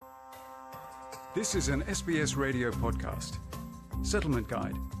This is an SBS radio podcast. Settlement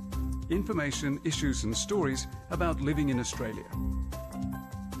Guide. Information, issues and stories about living in Australia.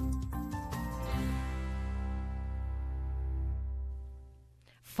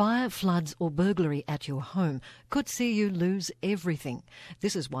 Fire, floods or burglary at your home could see you lose everything.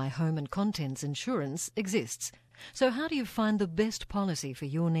 This is why home and contents insurance exists. So how do you find the best policy for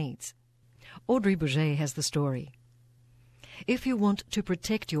your needs? Audrey Bouget has the story. If you want to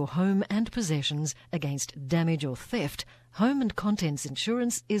protect your home and possessions against damage or theft, home and contents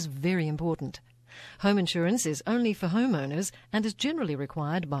insurance is very important. Home insurance is only for homeowners and is generally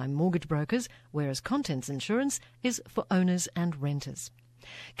required by mortgage brokers, whereas contents insurance is for owners and renters.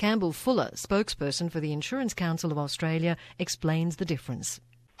 Campbell Fuller, spokesperson for the Insurance Council of Australia, explains the difference.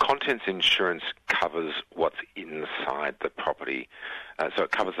 Contents insurance covers what's inside the property, so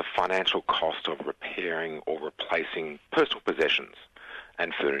it covers the financial cost of repairing or replacing personal possessions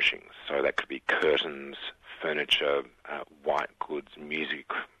and furnishings. So that could be curtains, furniture, white goods, music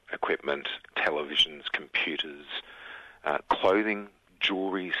equipment, televisions, computers, clothing,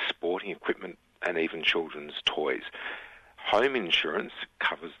 jewellery, sporting equipment, and even children's toys. Home insurance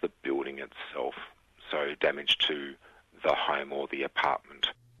covers the building itself, so damage to the home or the apartment.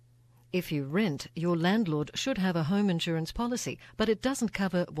 If you rent, your landlord should have a home insurance policy, but it doesn't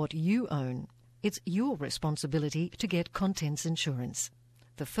cover what you own. It's your responsibility to get contents insurance.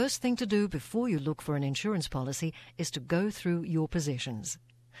 The first thing to do before you look for an insurance policy is to go through your possessions.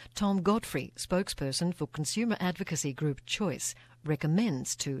 Tom Godfrey, spokesperson for consumer advocacy group Choice,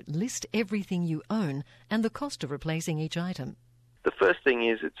 recommends to list everything you own and the cost of replacing each item. The first thing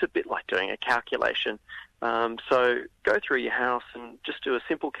is it's a bit like doing a calculation. So go through your house and just do a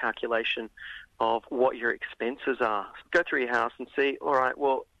simple calculation of what your expenses are. Go through your house and see, all right,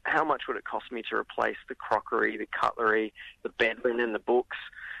 well, how much would it cost me to replace the crockery, the cutlery, the bed linen, the books,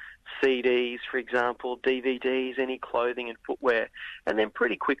 CDs, for example, DVDs, any clothing and footwear. And then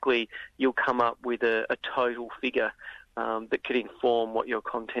pretty quickly you'll come up with a total figure that could inform what your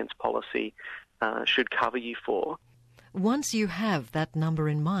contents policy should cover you for. Once you have that number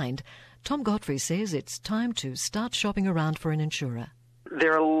in mind, Tom Godfrey says it's time to start shopping around for an insurer.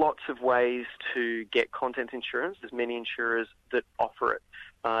 There are lots of ways to get content insurance. There's many insurers that offer it.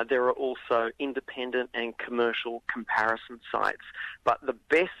 There are also independent and commercial comparison sites. But the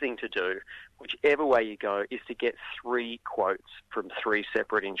best thing to do, whichever way you go, is to get 3 quotes from 3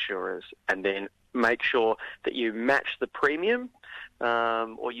 separate insurers and then make sure that you match the premium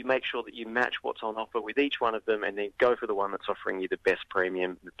or you make sure that you match what's on offer with each one of them and then go for the one that's offering you the best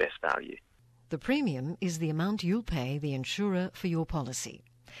premium, the best value. The premium is the amount you'll pay the insurer for your policy.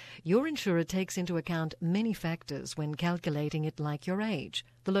 Your insurer takes into account many factors when calculating it, like your age,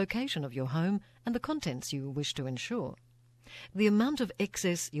 the location of your home and the contents you wish to insure. The amount of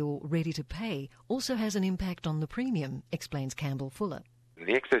excess you're ready to pay also has an impact on the premium, explains Campbell Fuller.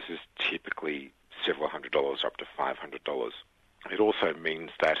 The excess is typically several $100 up to $500. It also means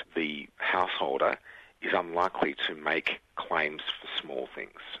that the householder is unlikely to make claims for small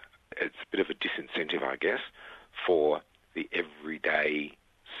things. It's a bit of a disincentive, I guess, for the everyday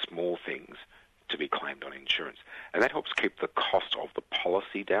small things to be claimed on insurance. And that helps keep the cost of the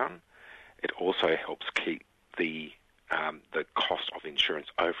policy down. It also helps keep the cost of insurance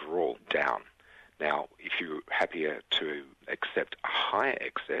overall down. Now, if you're happier to accept a higher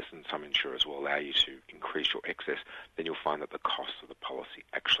excess, and some insurers will allow you to increase your excess, then you'll find that the cost of the policy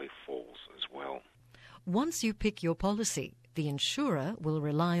actually falls as well. Once you pick your policy, the insurer will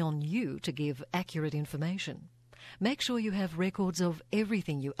rely on you to give accurate information. Make sure you have records of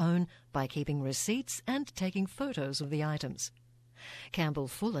everything you own by keeping receipts and taking photos of the items. Campbell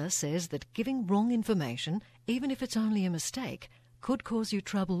Fuller says that giving wrong information, even if it's only a mistake, could cause you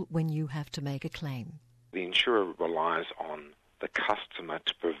trouble when you have to make a claim. The insurer relies on the customer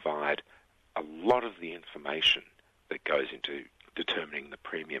to provide a lot of the information that goes into determining the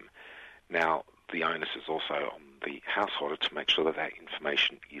premium. Now, the onus is also on the householder to make sure that that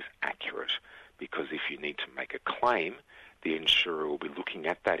information is accurate, because if you need to make a claim, the insurer will be looking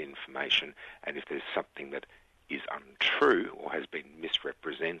at that information, and if there's something that is untrue or has been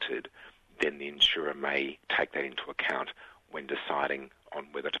misrepresented, then the insurer may take that into account when deciding on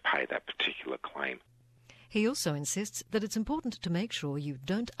whether to pay that particular claim. He also insists that it's important to make sure you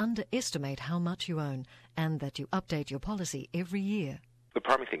don't underestimate how much you own and that you update your policy every year. The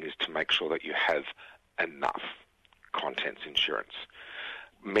primary thing is to make sure that you have enough contents insurance.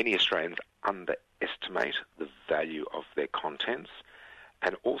 Many Australians underestimate the value of their contents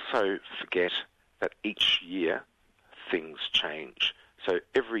and also forget that each year things change. So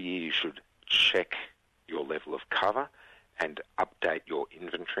every year you should check your level of cover and update your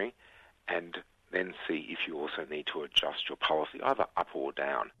inventory and then see if you also need to adjust your policy either up or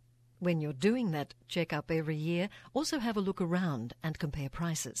down. When you're doing that check-up every year, also have a look around and compare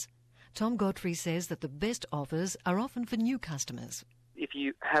prices. Tom Godfrey says that the best offers are often for new customers. If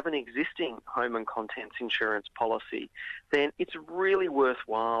you have an existing home and contents insurance policy, then it's really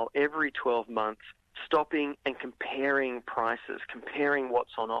worthwhile every 12 months stopping and comparing prices, comparing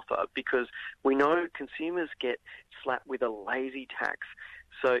what's on offer, because we know consumers get slapped with a lazy tax.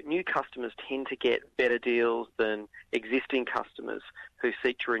 So new customers tend to get better deals than existing customers who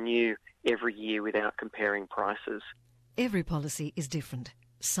seek to renew every year without comparing prices. Every policy is different.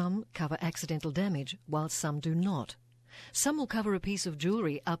 Some cover accidental damage, while some do not. Some will cover a piece of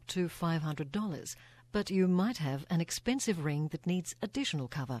jewellery up to $500, but you might have an expensive ring that needs additional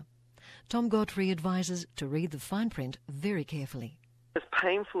cover. Tom Godfrey advises to read the fine print very carefully. As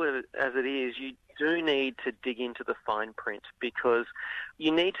painful as it is, you do need to dig into the fine print, because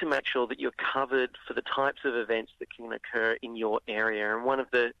you need to make sure that you're covered for the types of events that can occur in your area. And one of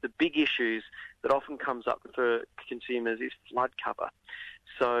the big issues that often comes up for consumers is flood cover.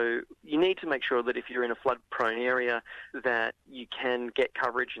 So you need to make sure that if you're in a flood-prone area that you can get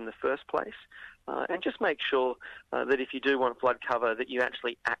coverage in the first place. And just make sure that if you do want flood cover, that you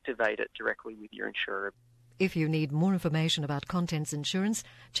actually activate it directly with your insurer. If you need more information about contents insurance,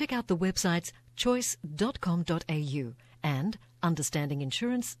 check out the websites choice.com.au and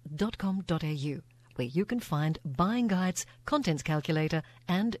understandinginsurance.com.au, where you can find buying guides, contents calculator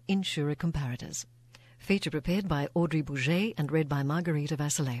and insurer comparators. Feature prepared by Audrey Bouget and read by Margarita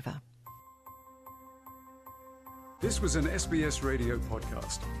Vasileva. This was an SBS radio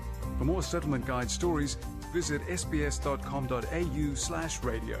podcast. For more Settlement Guide stories, visit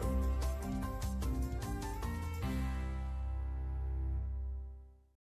sbs.com.au/radio.